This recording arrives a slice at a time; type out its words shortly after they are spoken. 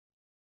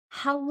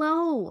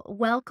Hello,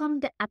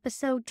 welcome to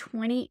episode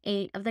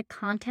 28 of the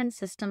Content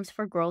Systems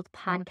for Growth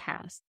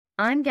podcast.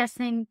 I'm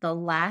guessing the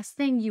last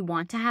thing you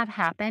want to have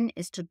happen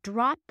is to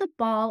drop the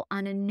ball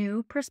on a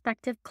new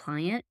prospective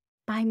client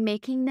by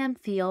making them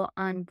feel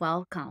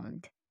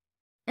unwelcomed.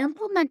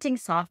 Implementing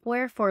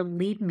software for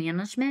lead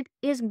management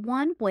is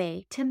one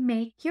way to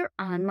make your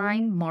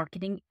online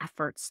marketing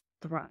efforts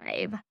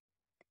thrive.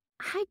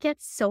 I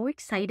get so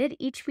excited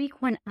each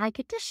week when I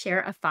get to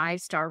share a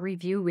 5-star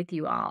review with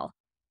you all.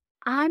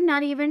 I'm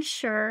not even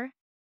sure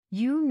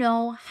you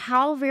know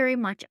how very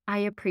much I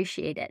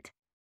appreciate it.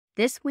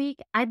 This week,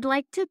 I'd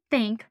like to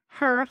thank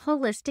Her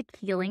Holistic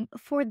Healing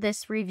for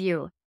this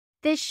review.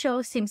 This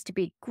show seems to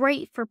be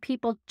great for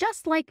people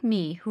just like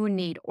me who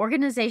need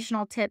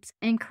organizational tips,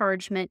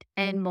 encouragement,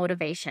 and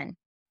motivation.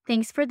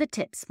 Thanks for the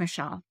tips,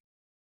 Michelle.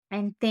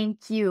 And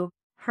thank you,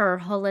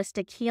 Her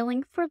Holistic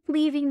Healing, for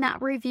leaving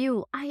that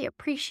review. I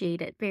appreciate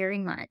it very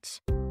much.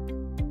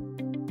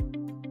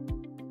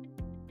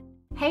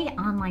 Hey,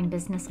 online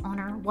business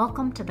owner,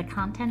 welcome to the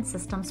Content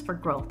Systems for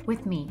Growth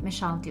with me,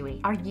 Michelle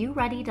Dewey. Are you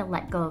ready to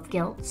let go of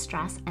guilt,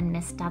 stress, and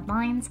missed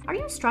deadlines? Are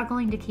you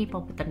struggling to keep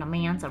up with the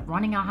demands of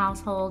running a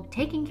household,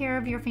 taking care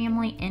of your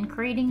family, and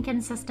creating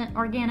consistent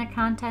organic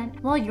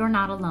content? Well, you're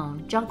not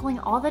alone. Juggling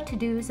all the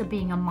to-dos of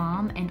being a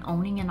mom and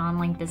owning an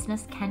online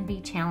business can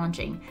be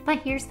challenging. But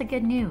here's the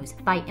good news.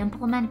 By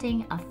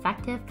implementing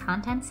effective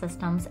content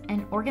systems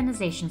and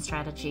organization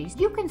strategies,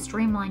 you can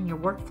streamline your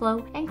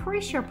workflow,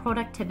 increase your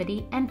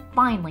productivity, and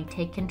finally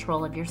take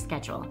control of your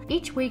schedule.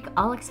 Each week,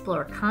 I'll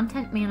explore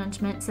content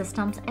management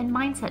systems and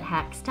mindset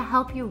hacks to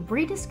help you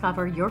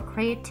rediscover your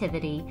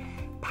creativity,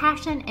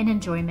 passion, and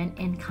enjoyment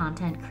in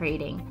content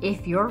creating.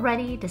 If you're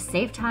ready to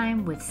save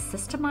time with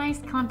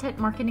systemized content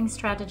marketing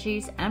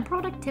strategies and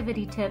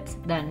productivity tips,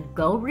 then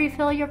go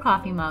refill your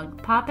coffee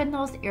mug, pop in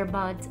those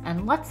earbuds,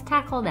 and let's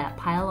tackle that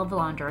pile of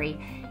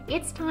laundry.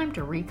 It's time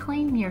to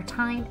reclaim your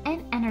time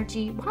and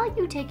energy while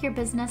you take your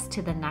business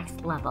to the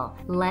next level.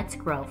 Let's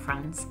grow,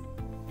 friends.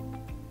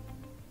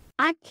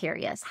 I'm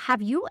curious, have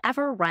you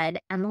ever read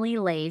Emily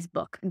Lay's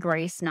book,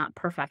 Grace Not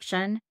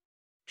Perfection?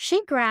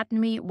 She grabbed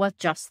me with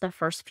just the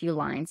first few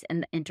lines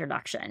in the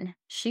introduction.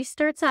 She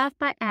starts off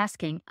by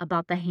asking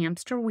about the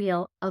hamster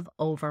wheel of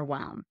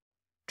overwhelm,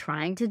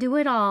 trying to do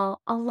it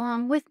all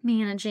along with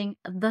managing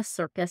the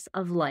circus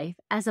of life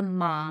as a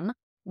mom,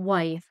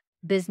 wife,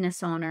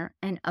 business owner,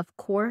 and of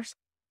course,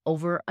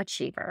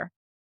 overachiever.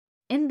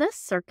 In this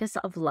circus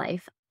of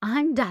life,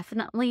 I'm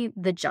definitely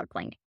the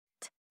juggling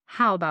act.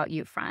 How about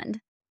you,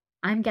 friend?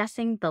 I'm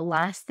guessing the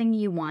last thing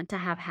you want to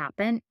have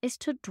happen is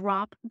to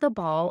drop the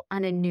ball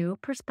on a new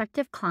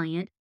prospective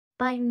client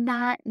by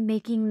not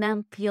making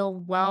them feel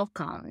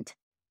welcomed.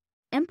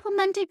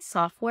 Implementing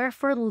software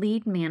for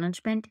lead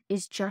management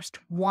is just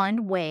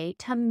one way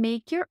to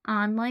make your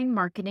online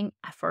marketing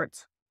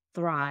efforts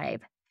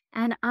thrive.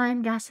 And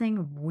I'm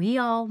guessing we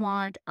all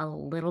want a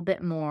little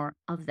bit more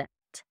of that.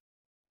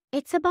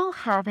 It's about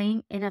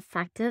having an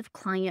effective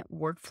client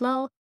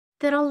workflow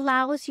that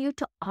allows you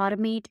to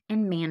automate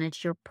and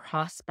manage your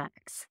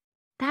prospects.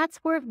 That's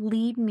where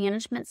lead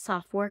management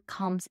software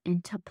comes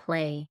into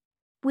play.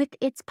 With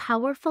its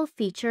powerful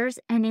features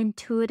and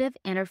intuitive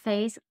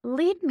interface,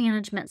 lead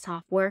management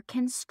software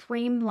can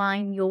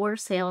streamline your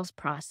sales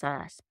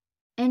process,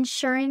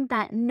 ensuring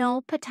that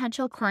no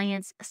potential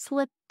clients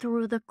slip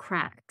through the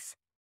cracks.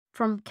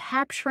 From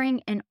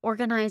capturing and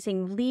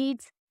organizing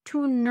leads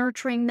to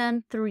nurturing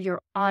them through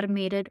your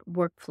automated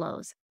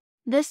workflows.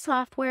 This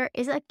software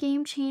is a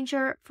game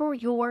changer for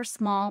your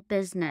small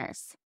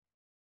business.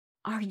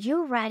 Are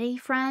you ready,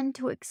 friend,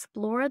 to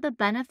explore the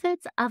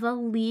benefits of a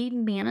lead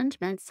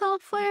management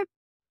software?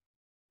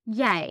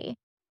 Yay!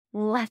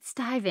 Let's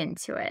dive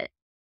into it.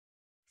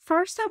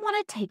 First, I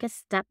want to take a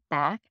step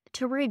back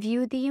to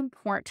review the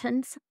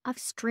importance of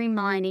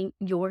streamlining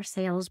your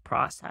sales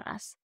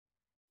process.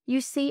 You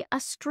see, a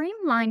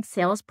streamlined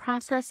sales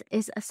process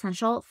is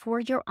essential for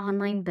your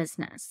online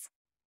business.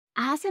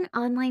 As an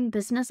online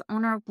business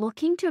owner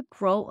looking to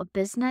grow a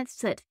business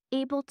that's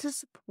able to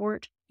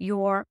support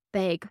your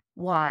big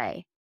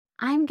why,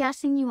 I'm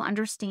guessing you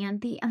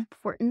understand the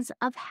importance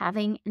of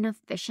having an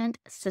efficient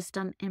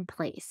system in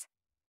place.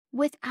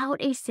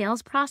 Without a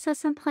sales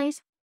process in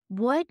place,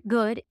 what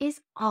good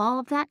is all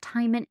of that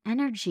time and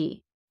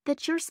energy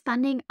that you're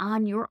spending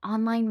on your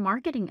online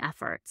marketing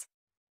efforts?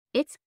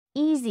 It's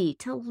easy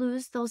to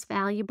lose those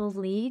valuable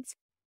leads,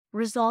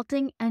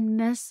 resulting in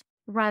missed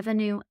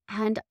revenue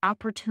and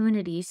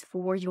opportunities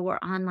for your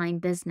online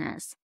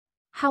business.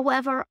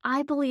 However,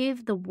 I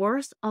believe the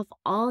worst of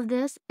all of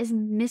this is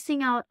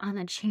missing out on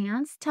a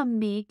chance to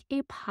make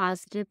a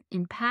positive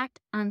impact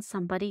on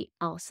somebody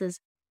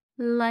else's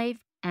life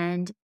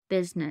and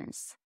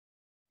business.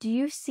 Do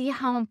you see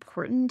how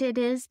important it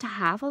is to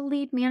have a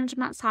lead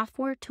management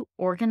software to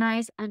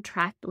organize and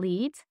track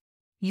leads?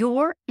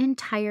 Your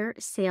entire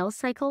sales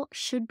cycle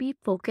should be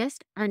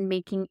focused on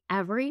making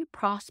every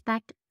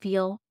prospect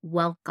feel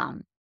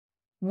welcome.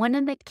 One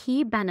of the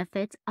key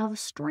benefits of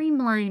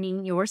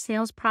streamlining your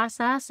sales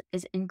process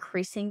is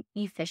increasing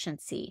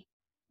efficiency.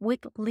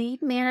 With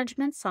lead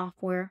management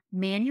software,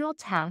 manual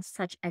tasks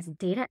such as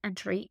data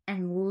entry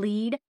and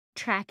lead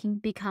tracking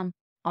become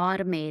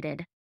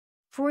automated,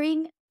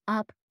 freeing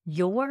up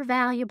your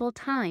valuable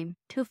time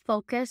to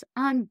focus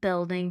on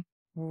building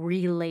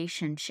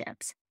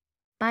relationships.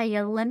 By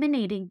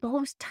eliminating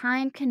those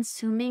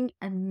time-consuming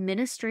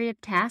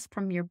administrative tasks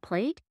from your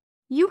plate,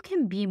 you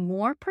can be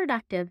more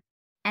productive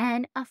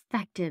and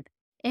effective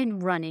in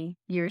running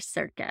your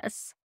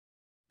circus.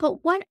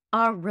 But what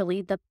are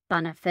really the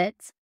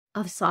benefits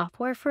of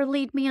software for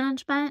lead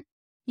management?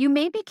 You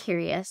may be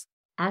curious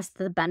as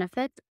to the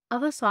benefits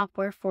of a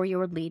software for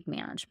your lead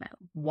management.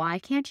 Why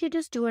can't you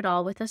just do it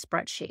all with a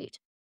spreadsheet?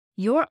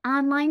 Your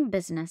online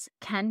business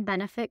can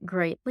benefit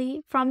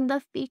greatly from the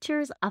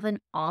features of an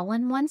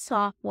all-in-one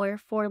software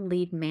for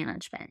lead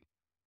management.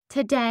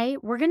 Today,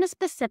 we're going to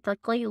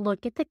specifically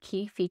look at the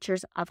key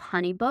features of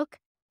HoneyBook,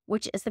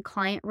 which is the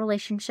client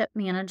relationship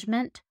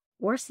management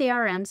or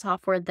CRM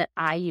software that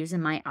I use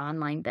in my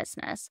online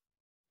business.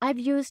 I've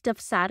used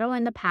Dovsato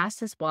in the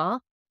past as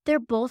well.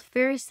 They're both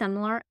very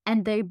similar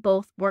and they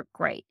both work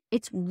great.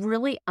 It's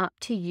really up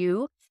to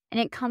you. And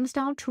it comes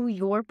down to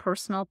your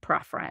personal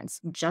preference.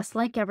 Just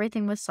like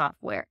everything with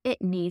software, it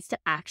needs to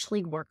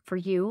actually work for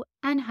you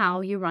and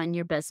how you run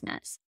your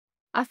business.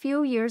 A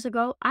few years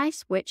ago, I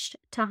switched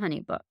to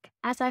HoneyBook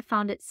as I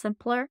found it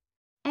simpler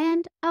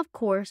and, of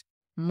course,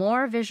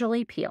 more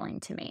visually appealing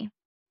to me.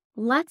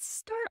 Let's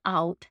start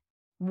out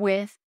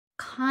with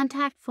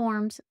contact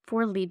forms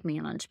for lead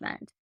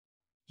management.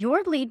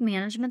 Your lead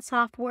management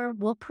software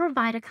will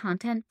provide a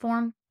content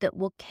form that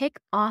will kick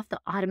off the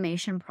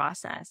automation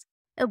process.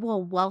 It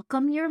will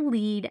welcome your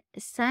lead,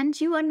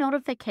 send you a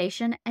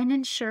notification, and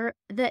ensure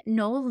that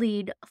no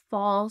lead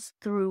falls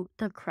through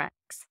the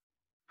cracks.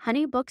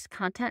 HoneyBook's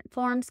content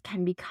forms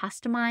can be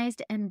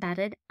customized,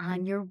 embedded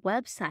on your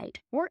website,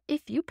 or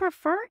if you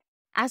prefer,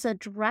 as a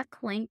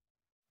direct link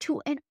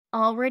to an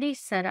already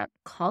set up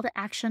call to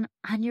action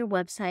on your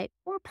website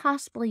or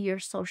possibly your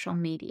social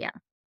media.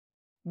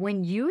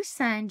 When you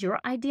send your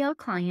ideal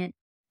client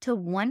to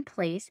one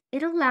place,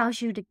 it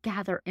allows you to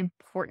gather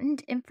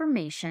important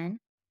information.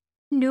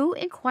 New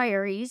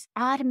inquiries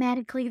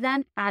automatically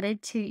then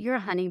added to your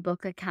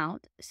HoneyBook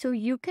account so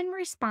you can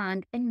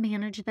respond and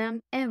manage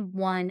them in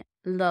one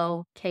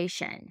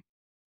location.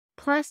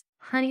 Plus,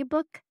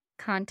 HoneyBook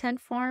content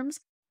forms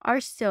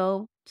are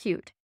so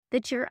cute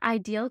that your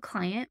ideal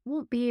client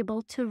won't be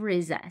able to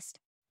resist.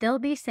 They'll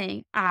be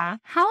saying,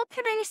 how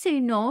can I say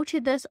no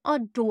to this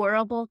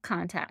adorable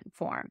content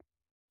form?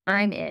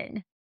 I'm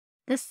in.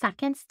 The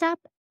second step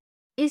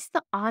is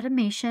the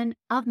automation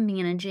of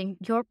managing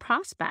your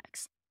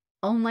prospects.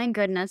 Oh my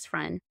goodness,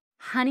 friend.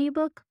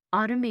 HoneyBook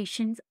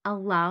automations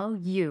allow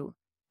you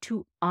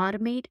to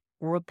automate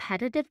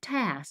repetitive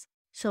tasks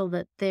so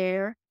that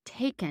they're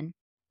taken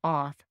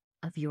off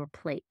of your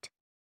plate.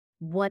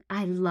 What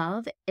I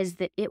love is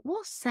that it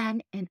will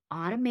send an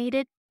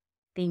automated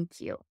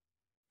thank you.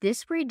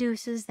 This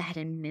reduces that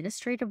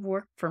administrative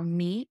work for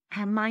me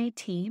and my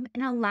team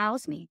and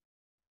allows me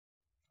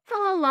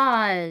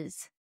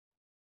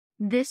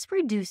This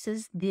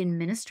reduces the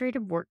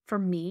administrative work for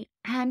me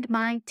and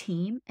my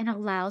team and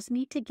allows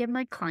me to give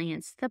my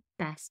clients the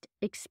best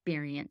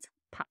experience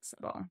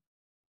possible.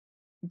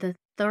 The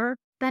third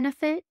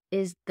benefit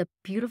is the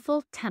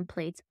beautiful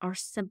templates are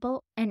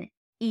simple and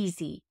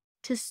easy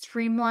to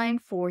streamline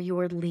for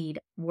your lead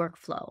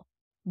workflow.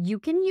 You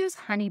can use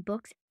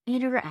HoneyBook's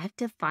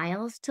interactive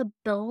files to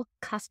build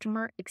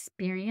customer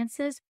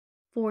experiences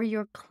for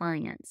your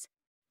clients.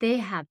 They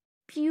have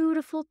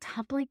beautiful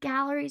template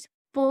galleries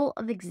full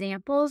of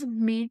examples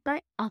made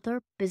by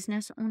other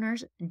business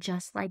owners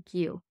just like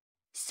you.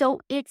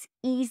 So it's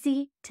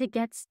easy to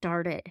get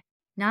started.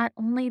 Not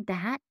only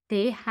that,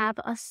 they have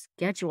a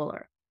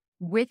scheduler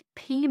with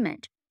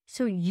payment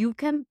so you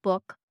can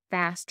book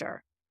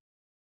faster.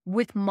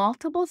 With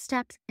multiple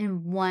steps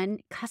in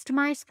one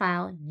customized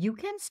file, you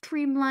can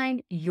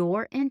streamline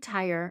your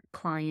entire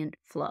client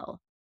flow.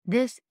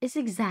 This is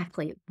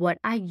exactly what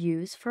I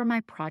use for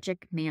my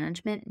project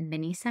management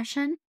mini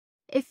session.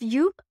 If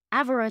you've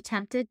ever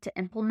attempted to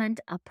implement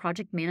a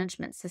project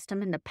management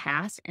system in the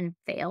past and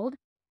failed,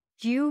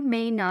 you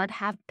may not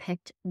have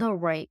picked the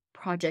right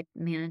project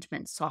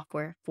management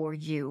software for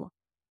you.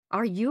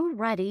 Are you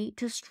ready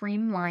to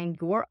streamline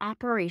your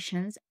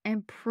operations,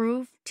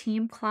 improve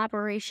team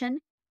collaboration,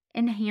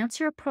 enhance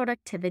your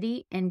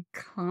productivity, and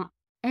calm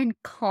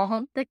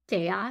the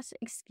chaos?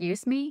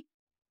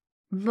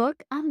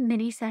 Book a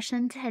mini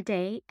session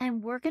today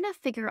and we're going to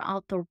figure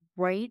out the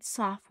right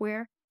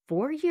software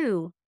for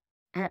you,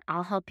 and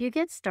I'll help you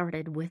get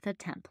started with a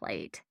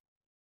template.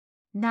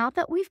 Now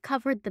that we've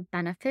covered the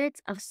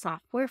benefits of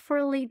software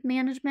for lead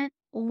management,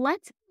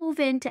 let's move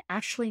into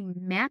actually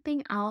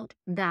mapping out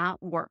that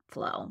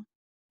workflow.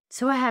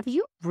 So have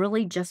you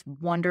really just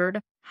wondered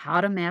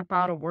how to map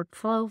out a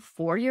workflow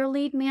for your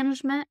lead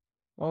management?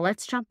 Well,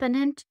 let's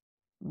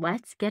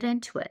get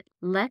into it.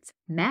 Let's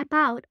map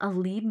out a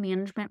lead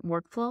management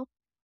workflow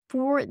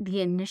for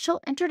the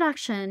initial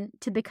introduction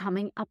to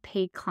becoming a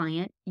paid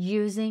client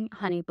using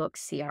HoneyBook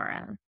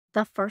CRM.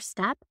 The first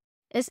step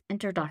is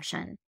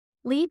introduction.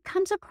 Lead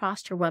comes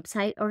across your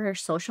website or your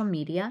social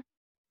media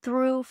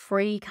through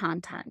free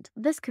content.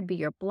 This could be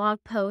your blog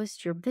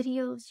posts, your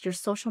videos, your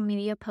social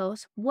media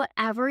posts,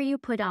 whatever you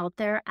put out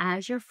there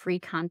as your free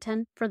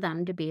content for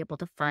them to be able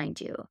to find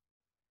you.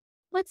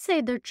 Let's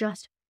say they're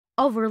just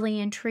overly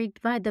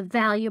intrigued by the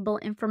valuable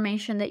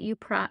information that you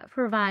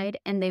provide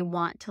and they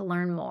want to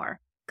learn more,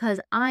 because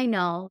I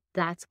know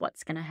that's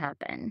what's going to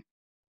happen.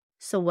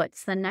 So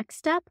what's the next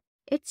step?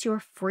 It's your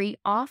free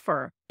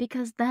offer,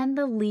 because then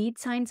the lead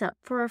signs up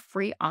for a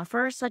free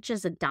offer such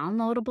as a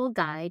downloadable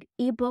guide,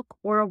 ebook,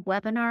 or a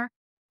webinar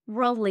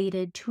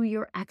related to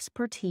your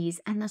expertise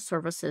and the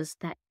services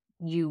that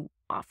you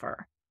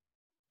offer.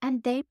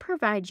 And they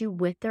provide you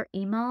with their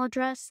email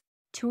address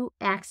to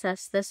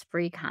access this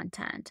free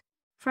content.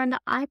 Friend,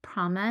 I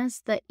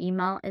promise that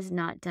email is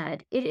not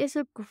dead. It is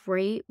a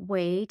great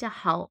way to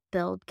help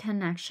build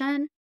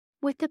connection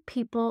with the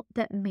people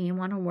that may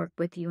want to work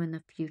with you in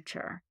the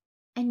future.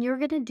 And you're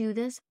going to do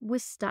this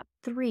with step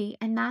 3,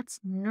 and that's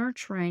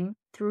nurturing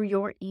through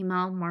your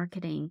email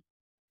marketing.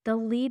 The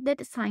lead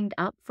that signed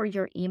up for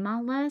your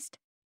email list,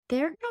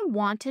 they're going to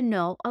want to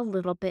know a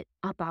little bit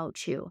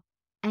about you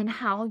and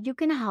how you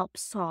can help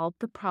solve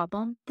the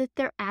problem that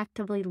they're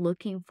actively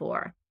looking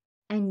for.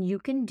 And you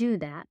can do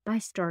that by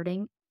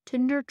starting to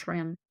nurture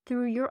them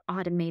through your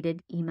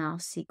automated email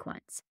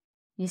sequence.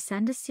 You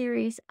send a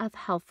series of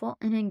helpful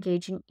and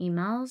engaging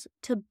emails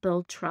to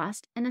build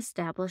trust and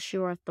establish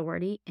your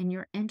authority in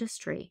your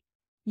industry.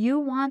 You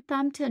want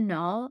them to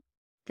know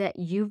that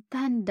you've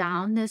been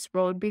down this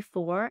road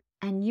before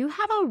and you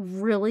have a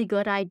really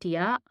good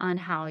idea on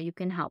how you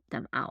can help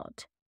them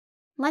out.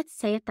 Let's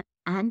say at the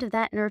end of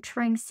that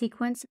nurturing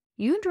sequence,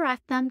 you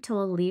direct them to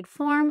a lead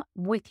form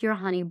with your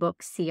HoneyBook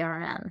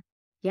CRM.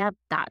 Yep,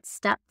 that's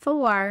step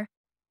 4.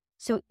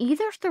 So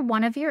either through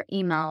one of your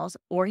emails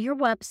or your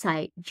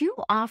website, you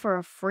offer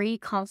a free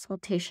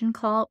consultation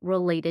call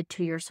related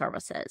to your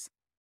services.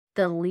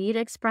 The lead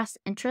expressed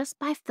interest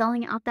by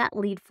filling out that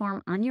lead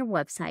form on your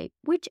website,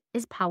 which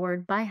is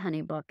powered by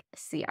HoneyBook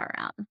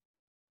CRM.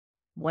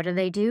 What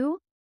do?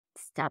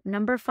 Step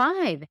number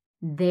 5,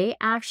 they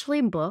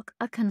actually book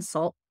a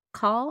consult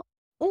call,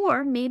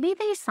 or maybe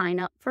they sign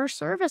up for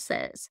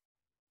services.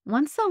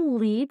 Once the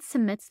lead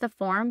submits the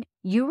form,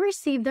 you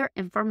receive their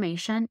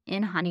information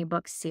in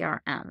HoneyBook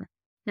CRM.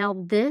 Now,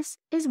 this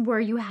is where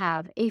you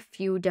have a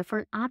few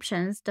different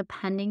options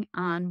depending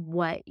on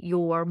what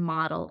your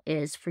model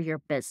is for your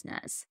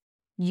business.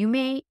 You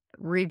may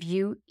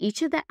review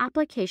each of the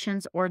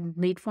applications or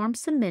lead forms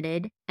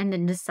submitted and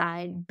then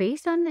decide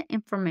based on the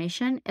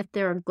information if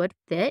they're a good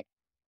fit,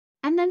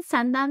 and then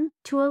send them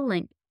to a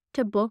link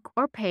to book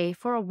or pay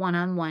for a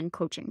one-on-one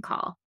coaching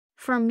call.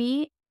 For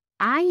me,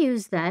 I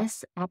use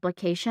this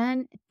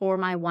application for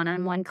my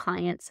one-on-one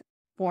clients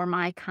for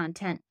my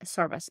content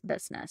service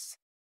business.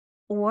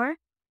 Or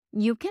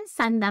you can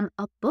send them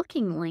a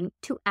booking link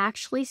to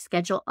actually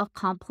schedule a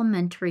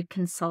complimentary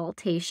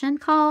consultation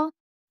call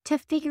to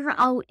figure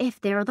out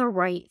if they're the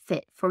right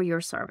fit for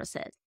your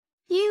services.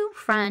 You,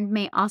 friend,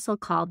 may also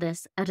call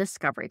this a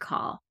discovery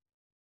call.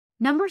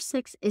 Number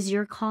 6 is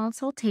your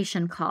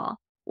consultation call,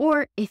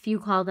 or if you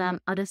call them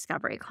a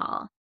discovery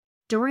call.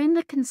 During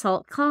the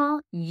consult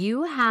call,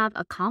 you have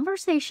a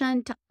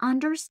conversation to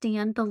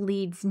understand the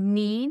lead's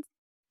needs,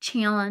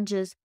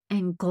 challenges,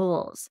 and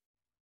goals.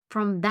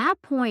 From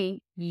that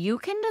point, you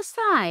can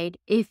decide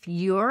if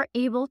you're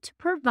able to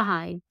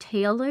provide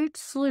tailored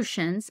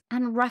solutions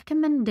and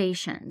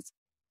recommendations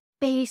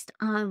based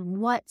on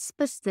what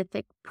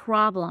specific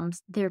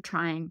problems they're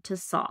trying to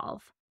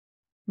solve.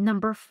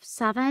 Number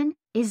 7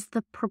 is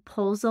the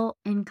proposal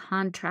and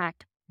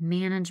contract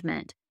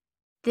management.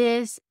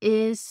 This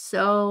is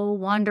so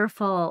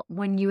wonderful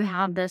when you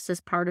have this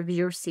as part of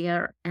your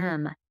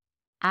CRM.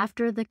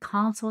 After the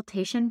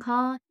consultation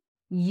call,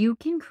 you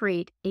can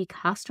create a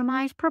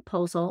customized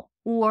proposal,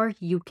 or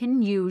you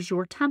can use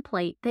your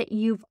template that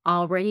you've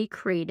already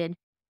created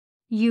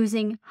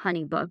using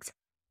HoneyBook's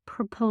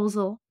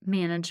proposal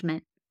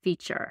management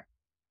feature.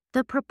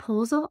 The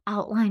proposal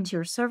outlines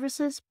your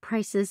services,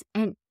 prices,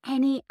 and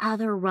any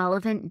other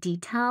relevant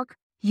detail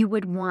you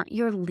would want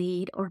your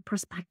lead or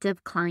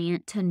prospective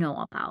client to know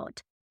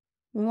about.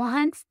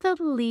 Once the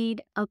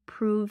lead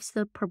approves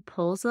the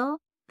proposal,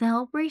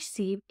 they'll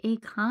receive a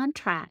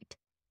contract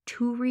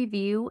to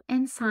review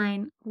and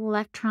sign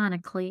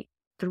electronically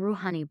through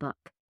HoneyBook.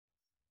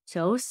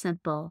 So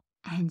simple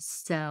and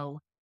so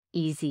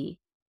easy.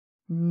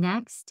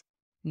 Next,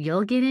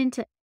 you'll get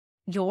into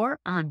your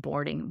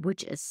onboarding,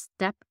 which is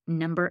step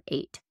number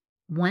 8.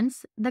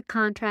 Once the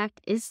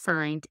contract is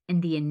signed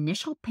and the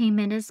initial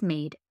payment is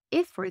made,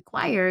 if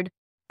required,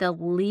 the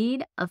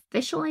lead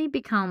officially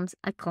becomes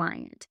a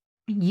client.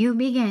 You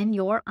begin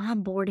your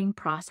onboarding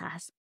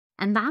process,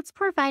 and that's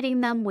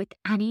providing them with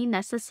any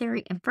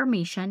necessary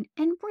information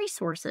and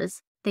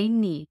resources they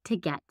need to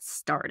get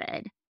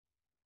started.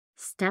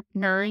 Step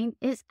 9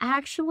 is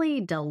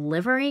actually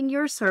delivering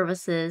your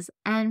services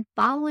and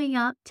following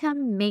up to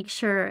make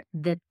sure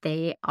that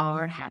they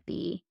are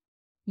happy.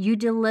 You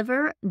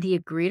deliver the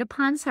agreed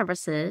upon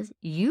services.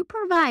 You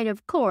provide,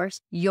 of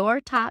course,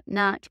 your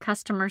top-notch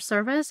customer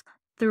service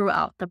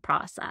throughout the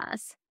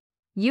process.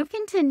 You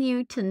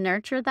continue to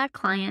nurture that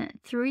client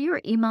through your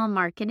email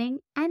marketing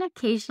and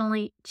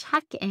occasionally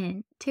check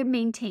in to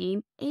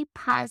maintain a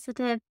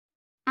positive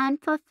and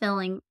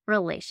fulfilling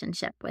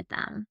relationship with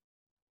them.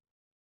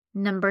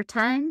 Number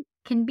 10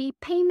 can be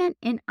payment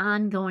in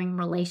ongoing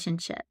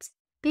relationships,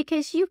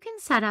 because you can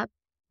set up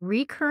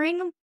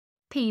recurring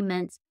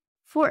payments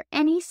for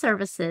any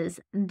services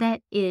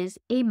that is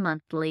a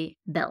monthly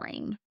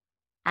billing.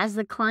 As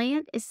the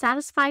client is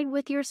satisfied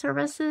with your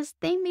services,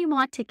 they may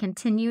want to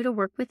continue to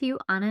work with you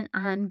on an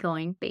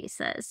ongoing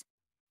basis.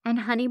 And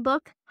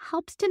HoneyBook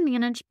helps to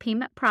manage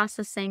payment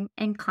processing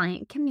and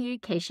client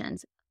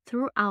communications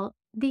throughout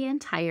the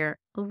entire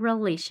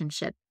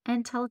relationship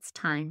until it's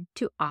time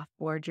to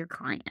offboard your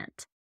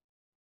client.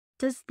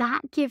 Does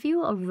that give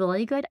you a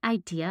really good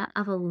idea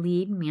of a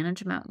lead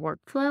management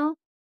workflow?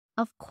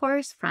 Of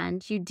course,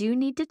 friends, you do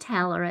need to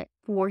tailor it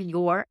for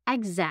your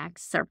exact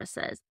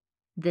services.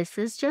 This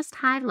is just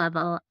high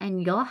level,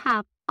 and you'll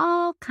have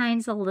all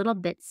kinds of little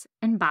bits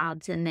and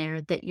bobs in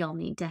there that you'll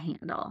need to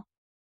handle.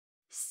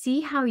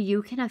 See how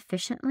you can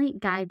efficiently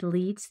guide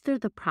leads through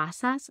the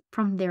process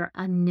from their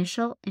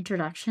initial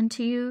introduction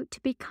to you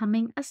to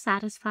becoming a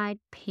satisfied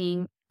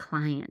paying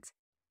client,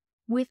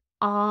 with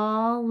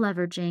all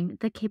leveraging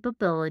the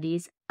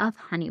capabilities of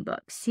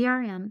HoneyBook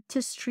CRM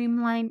to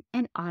streamline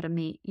and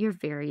automate your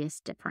various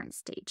different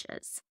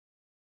stages.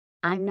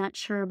 I'm not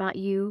sure about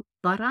you,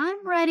 but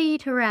I'm ready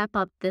to wrap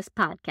up this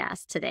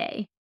podcast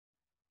today.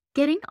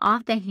 Getting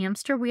off the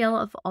hamster wheel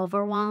of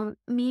overwhelm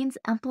means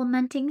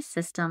implementing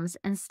systems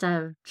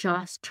instead of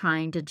just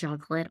trying to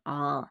juggle it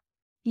all.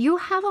 You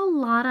have a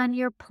lot on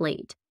your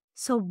plate,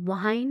 so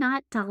why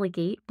not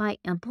delegate by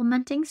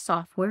implementing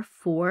software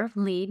for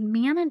lead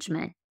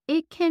management?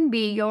 It can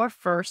be your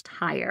first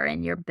hire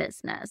in your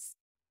business.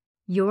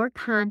 Your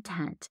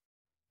content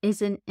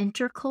is an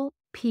integral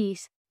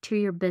piece to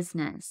your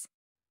business.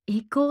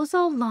 It goes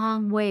a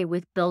long way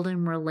with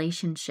building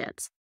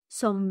relationships,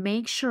 so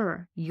make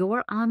sure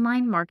your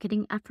online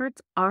marketing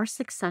efforts are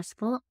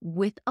successful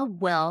with a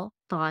well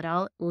thought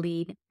out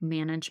lead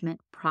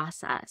management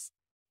process.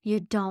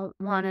 You don't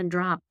want to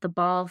drop the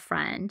ball,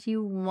 friend.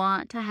 You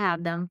want to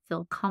have them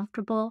feel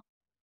comfortable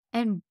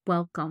and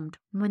welcomed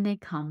when they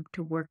come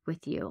to work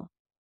with you.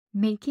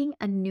 Making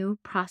a new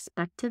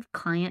prospective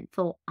client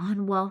feel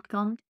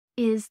unwelcomed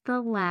is the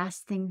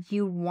last thing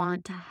you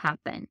want to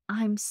happen.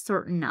 I'm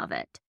certain of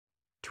it.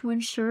 To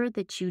ensure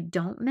that you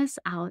don't miss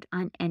out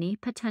on any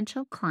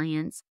potential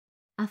clients,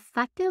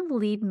 effective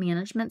lead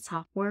management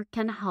software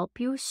can help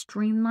you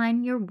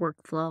streamline your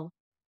workflow,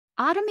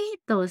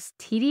 automate those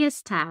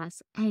tedious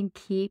tasks, and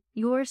keep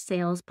your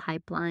sales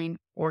pipeline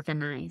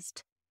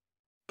organized.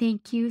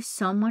 Thank you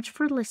so much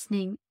for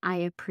listening. I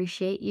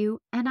appreciate you,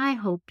 and I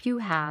hope you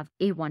have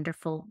a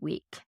wonderful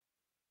week.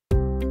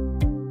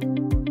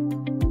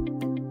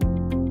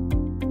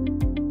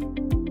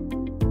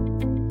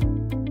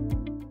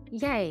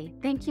 Yay!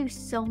 Thank you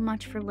so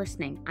much for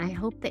listening. I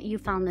hope that you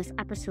found this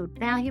episode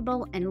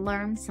valuable and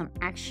learned some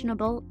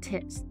actionable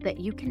tips that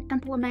you can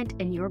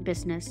implement in your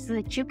business so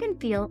that you can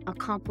feel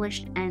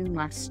accomplished and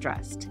less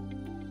stressed.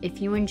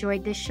 If you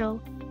enjoyed this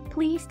show,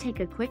 please take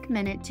a quick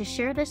minute to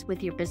share this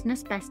with your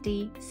business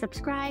bestie,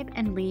 subscribe,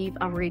 and leave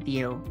a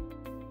review.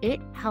 It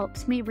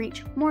helps me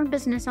reach more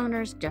business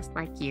owners just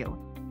like you.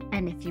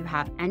 And if you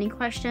have any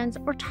questions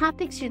or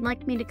topics you'd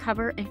like me to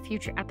cover in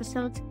future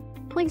episodes,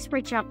 please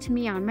reach out to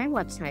me on my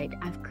website.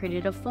 I've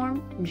created a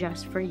form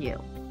just for you.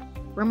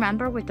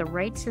 Remember, with the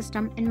right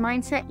system and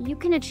mindset, you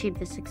can achieve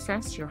the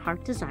success your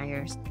heart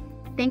desires.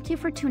 Thank you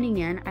for tuning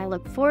in. I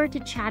look forward to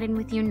chatting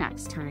with you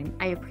next time.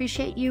 I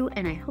appreciate you,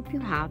 and I hope you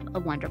have a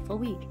wonderful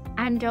week.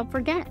 And don't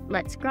forget,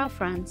 let's grow,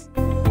 friends.